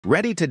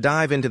Ready to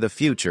dive into the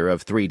future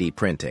of 3D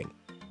printing?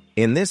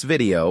 In this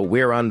video,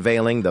 we're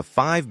unveiling the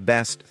 5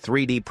 best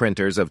 3D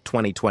printers of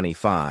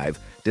 2025,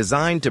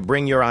 designed to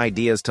bring your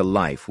ideas to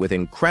life with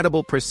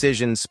incredible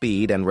precision,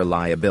 speed, and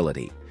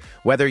reliability.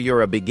 Whether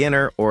you're a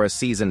beginner or a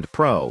seasoned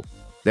pro,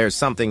 there's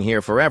something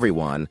here for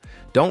everyone.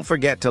 Don't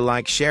forget to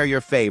like, share your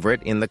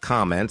favorite in the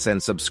comments,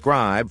 and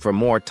subscribe for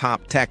more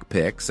top tech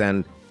picks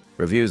and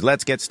reviews.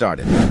 Let's get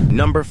started.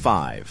 Number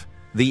 5.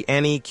 The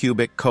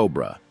Anycubic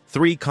Kobra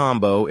 3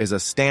 Combo is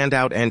a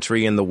standout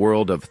entry in the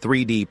world of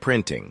 3D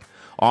printing,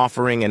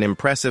 offering an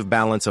impressive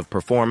balance of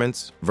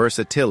performance,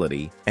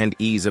 versatility, and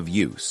ease of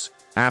use.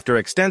 After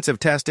extensive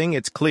testing,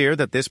 it's clear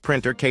that this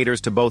printer caters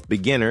to both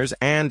beginners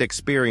and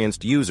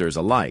experienced users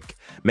alike,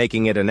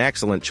 making it an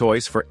excellent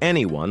choice for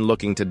anyone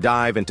looking to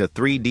dive into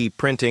 3D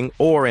printing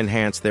or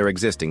enhance their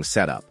existing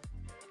setup.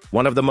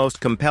 One of the most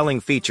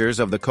compelling features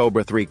of the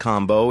Kobra 3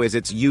 Combo is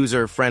its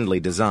user-friendly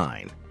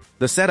design.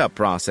 The setup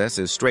process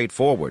is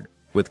straightforward,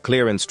 with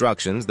clear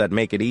instructions that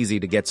make it easy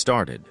to get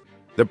started.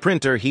 The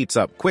printer heats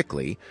up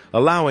quickly,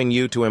 allowing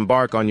you to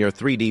embark on your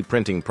 3D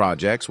printing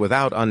projects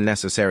without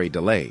unnecessary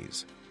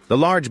delays. The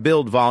large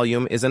build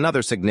volume is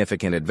another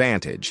significant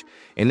advantage,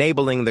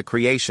 enabling the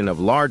creation of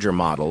larger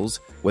models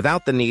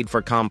without the need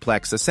for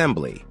complex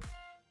assembly.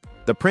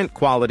 The print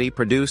quality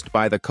produced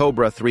by the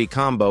Kobra 3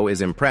 Combo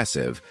is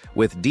impressive,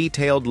 with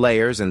detailed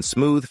layers and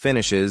smooth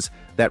finishes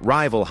that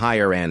rival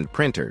higher-end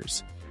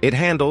printers. It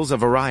handles a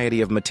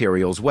variety of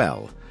materials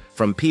well,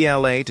 from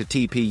PLA to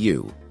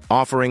TPU,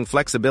 offering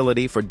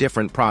flexibility for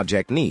different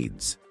project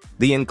needs.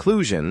 The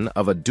inclusion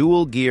of a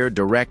dual-gear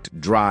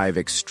direct drive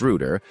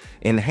extruder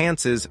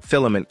enhances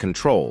filament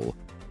control,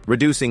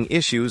 reducing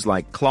issues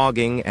like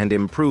clogging and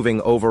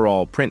improving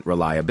overall print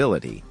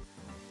reliability.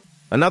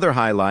 Another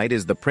highlight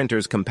is the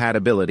printer's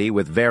compatibility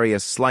with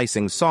various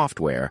slicing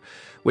software,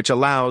 which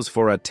allows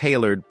for a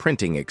tailored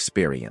printing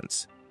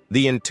experience.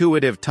 The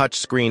intuitive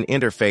touchscreen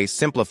interface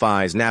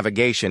simplifies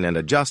navigation and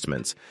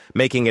adjustments,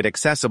 making it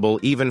accessible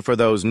even for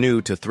those new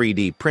to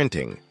 3D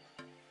printing.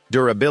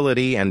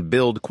 Durability and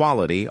build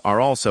quality are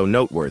also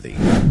noteworthy.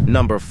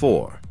 Number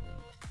 4.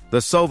 The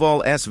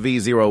Sovol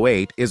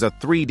SV08 is a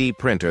 3D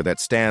printer that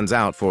stands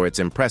out for its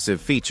impressive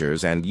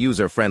features and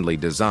user-friendly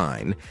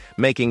design,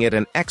 making it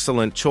an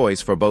excellent choice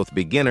for both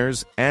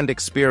beginners and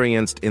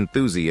experienced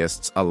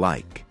enthusiasts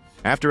alike.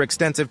 After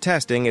extensive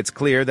testing, it's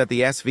clear that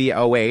the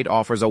SV08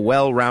 offers a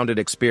well-rounded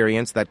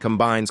experience that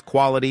combines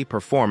quality,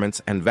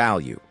 performance, and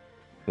value.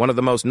 One of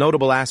the most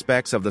notable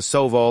aspects of the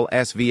Sovol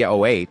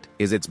SV08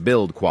 is its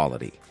build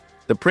quality.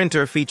 The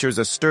printer features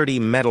a sturdy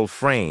metal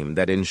frame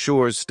that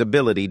ensures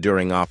stability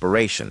during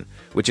operation,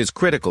 which is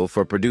critical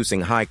for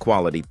producing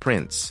high-quality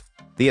prints.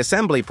 The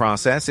assembly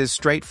process is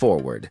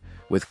straightforward,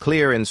 with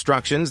clear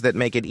instructions that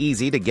make it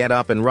easy to get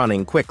up and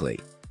running quickly.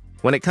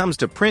 When it comes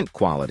to print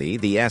quality,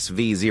 the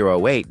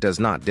SV08 does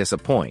not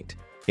disappoint.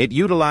 It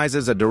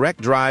utilizes a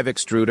direct drive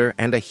extruder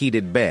and a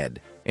heated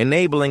bed,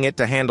 enabling it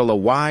to handle a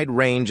wide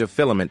range of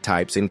filament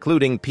types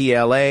including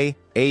PLA,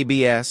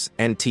 ABS,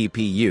 and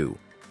TPU.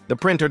 The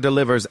printer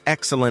delivers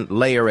excellent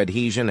layer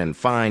adhesion and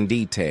fine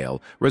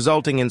detail,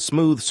 resulting in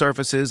smooth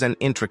surfaces and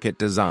intricate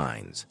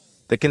designs.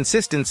 The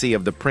consistency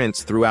of the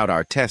prints throughout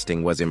our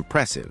testing was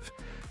impressive,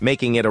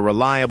 making it a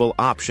reliable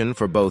option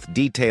for both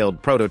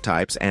detailed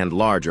prototypes and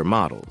larger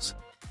models.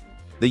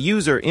 The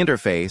user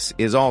interface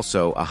is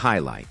also a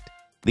highlight.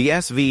 The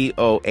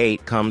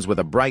SV08 comes with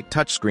a bright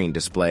touchscreen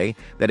display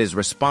that is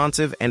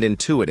responsive and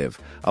intuitive,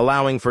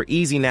 allowing for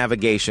easy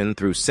navigation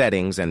through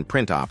settings and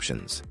print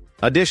options.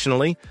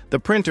 Additionally, the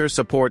printer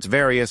supports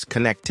various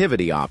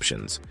connectivity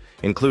options,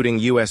 including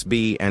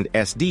USB and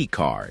SD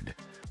card,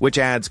 which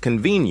adds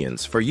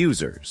convenience for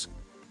users.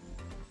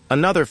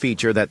 Another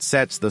feature that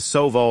sets the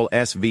Sovol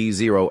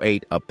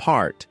SV08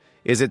 apart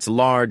is its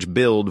large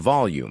build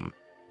volume.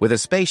 With a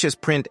spacious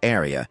print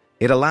area,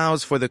 it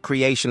allows for the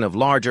creation of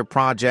larger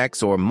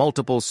projects or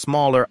multiple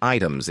smaller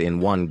items in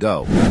one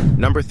go.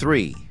 Number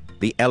 3.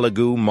 The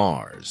Elegoo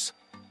Mars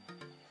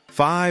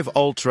 5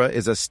 Ultra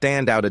is a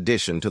standout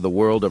addition to the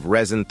world of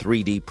resin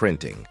 3D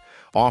printing,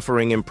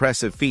 offering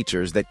impressive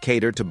features that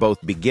cater to both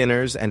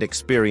beginners and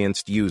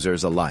experienced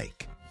users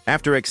alike.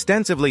 After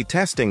extensively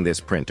testing this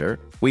printer,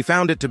 we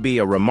found it to be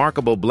a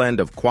remarkable blend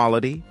of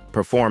quality,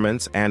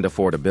 performance, and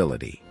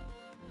affordability.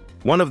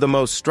 One of the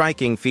most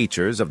striking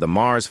features of the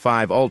Mars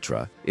 5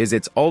 Ultra is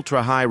its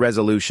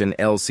ultra-high-resolution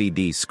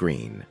LCD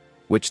screen,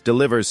 which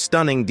delivers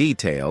stunning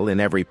detail in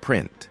every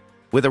print.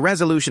 With a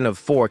resolution of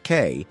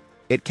 4K,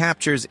 it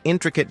captures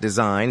intricate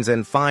designs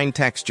and fine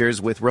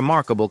textures with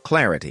remarkable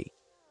clarity,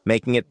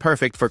 making it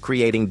perfect for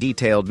creating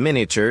detailed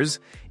miniatures,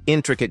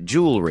 intricate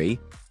jewelry,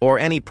 or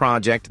any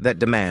project that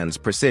demands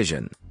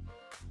precision.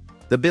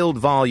 The build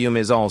volume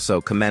is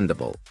also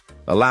commendable,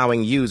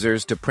 allowing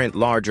users to print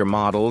larger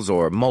models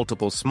or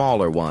multiple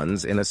smaller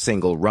ones in a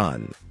single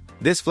run.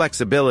 This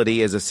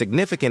flexibility is a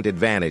significant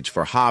advantage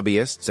for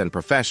hobbyists and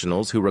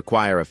professionals who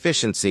require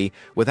efficiency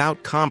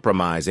without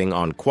compromising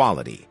on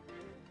quality.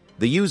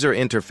 The user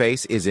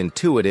interface is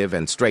intuitive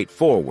and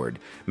straightforward,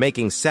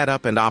 making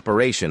setup and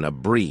operation a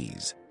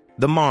breeze.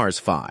 The Mars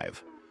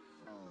 5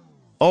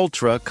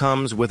 Ultra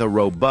comes with a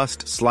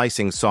robust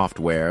slicing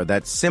software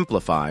that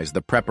simplifies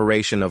the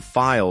preparation of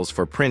files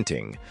for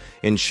printing,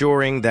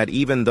 ensuring that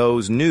even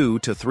those new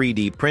to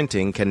 3D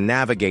printing can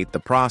navigate the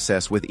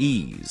process with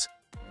ease.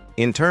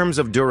 In terms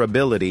of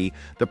durability,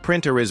 the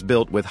printer is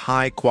built with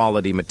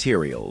high-quality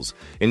materials,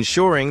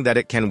 ensuring that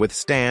it can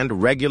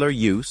withstand regular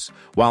use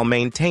while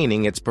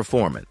maintaining its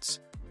performance.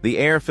 The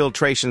air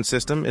filtration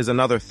system is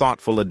another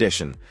thoughtful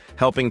addition,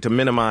 helping to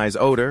minimize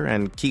odor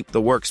and keep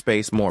the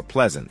workspace more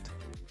pleasant.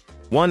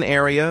 One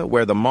area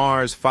where the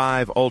Mars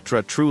 5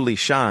 Ultra truly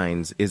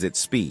shines is its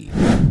speed.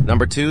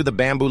 Number 2, the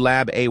Bambu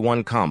Lab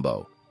A1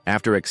 Combo.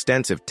 After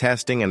extensive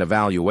testing and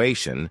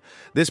evaluation,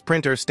 this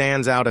printer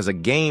stands out as a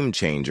game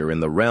changer in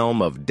the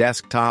realm of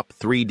desktop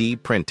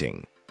 3D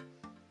printing.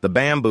 The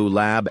Bambu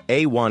Lab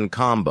A1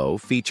 Combo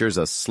features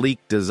a sleek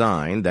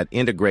design that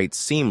integrates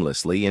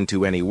seamlessly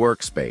into any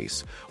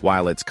workspace,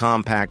 while its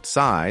compact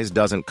size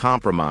doesn't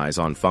compromise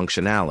on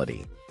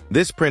functionality.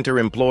 This printer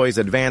employs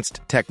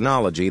advanced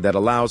technology that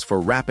allows for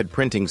rapid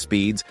printing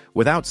speeds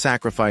without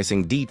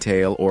sacrificing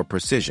detail or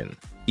precision.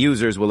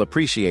 Users will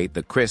appreciate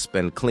the crisp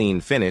and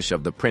clean finish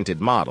of the printed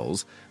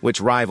models,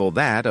 which rival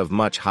that of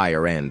much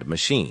higher-end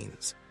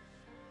machines.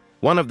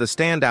 One of the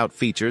standout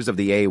features of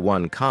the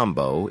A1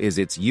 Combo is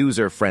its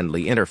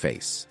user-friendly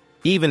interface.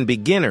 Even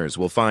beginners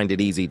will find it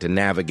easy to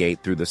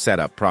navigate through the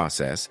setup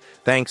process,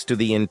 thanks to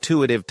the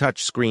intuitive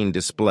touchscreen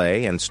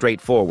display and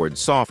straightforward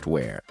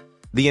software.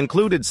 The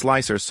included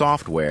slicer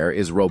software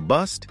is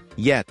robust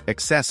yet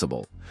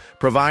accessible,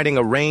 providing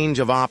a range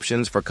of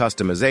options for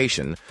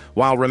customization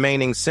while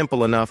remaining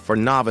simple enough for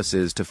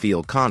novices to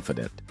feel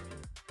confident.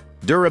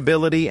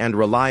 Durability and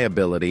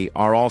reliability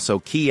are also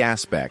key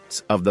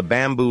aspects of the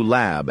Bambu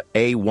Lab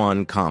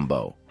A1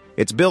 Combo.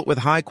 It's built with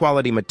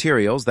high-quality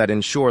materials that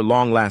ensure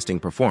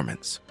long-lasting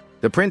performance.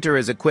 The printer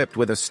is equipped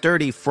with a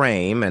sturdy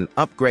frame and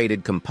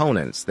upgraded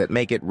components that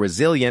make it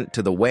resilient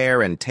to the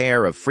wear and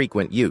tear of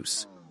frequent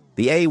use.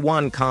 The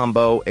A1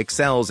 Combo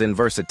excels in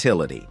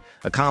versatility,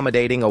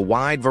 accommodating a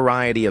wide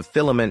variety of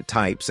filament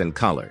types and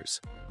colors.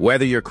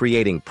 Whether you're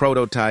creating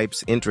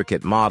prototypes,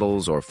 intricate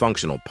models, or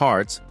functional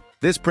parts,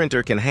 this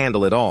printer can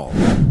handle it all.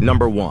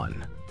 Number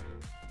 1.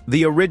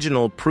 The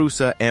original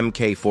Prusa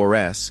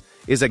MK4S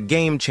is a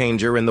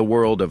game-changer in the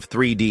world of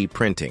 3D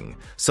printing,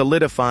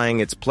 solidifying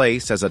its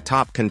place as a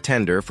top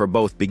contender for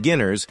both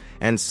beginners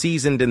and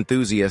seasoned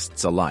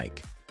enthusiasts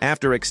alike.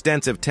 After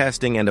extensive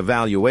testing and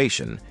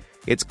evaluation,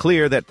 it's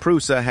clear that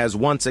Prusa has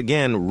once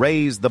again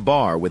raised the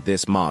bar with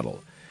this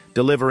model,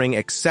 delivering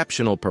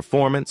exceptional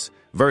performance,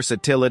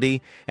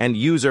 versatility, and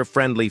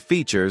user-friendly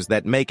features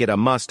that make it a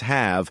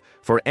must-have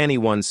for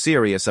anyone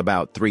serious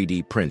about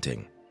 3D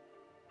printing.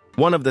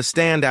 One of the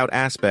standout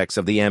aspects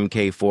of the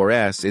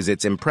MK4S is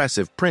its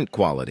impressive print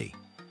quality.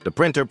 The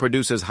printer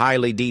produces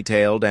highly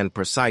detailed and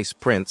precise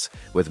prints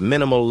with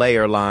minimal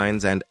layer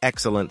lines and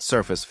excellent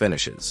surface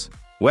finishes.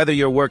 Whether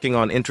you're working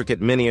on intricate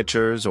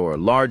miniatures or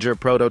larger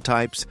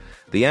prototypes,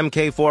 the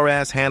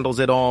MK4S handles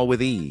it all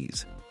with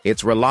ease.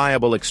 Its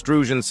reliable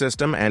extrusion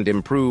system and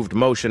improved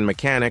motion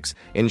mechanics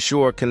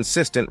ensure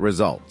consistent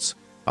results,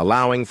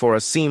 allowing for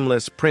a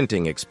seamless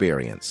printing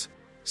experience.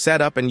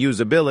 Setup and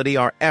usability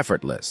are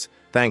effortless,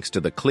 thanks to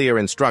the clear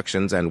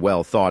instructions and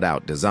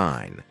well-thought-out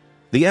design.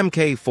 The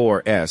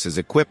MK4S is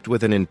equipped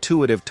with an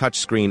intuitive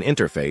touchscreen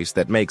interface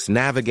that makes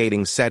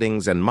navigating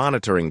settings and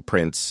monitoring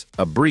prints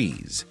a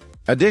breeze.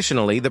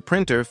 Additionally, the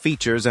printer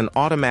features an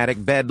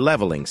automatic bed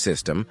leveling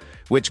system,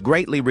 which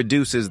greatly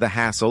reduces the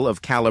hassle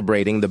of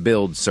calibrating the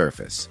build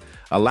surface,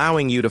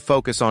 allowing you to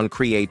focus on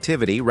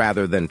creativity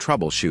rather than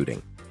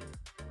troubleshooting.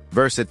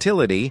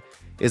 Versatility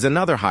is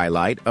another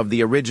highlight of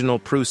the original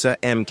Prusa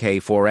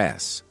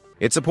MK4S.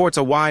 It supports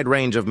a wide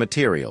range of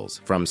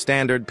materials, from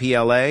standard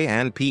PLA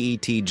and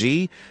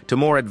PETG to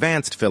more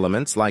advanced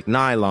filaments like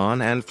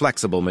nylon and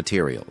flexible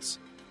materials.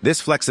 This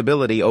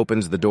flexibility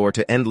opens the door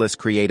to endless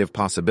creative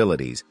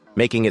possibilities,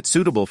 making it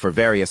suitable for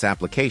various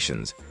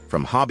applications,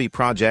 from hobby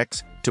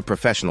projects to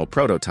professional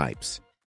prototypes.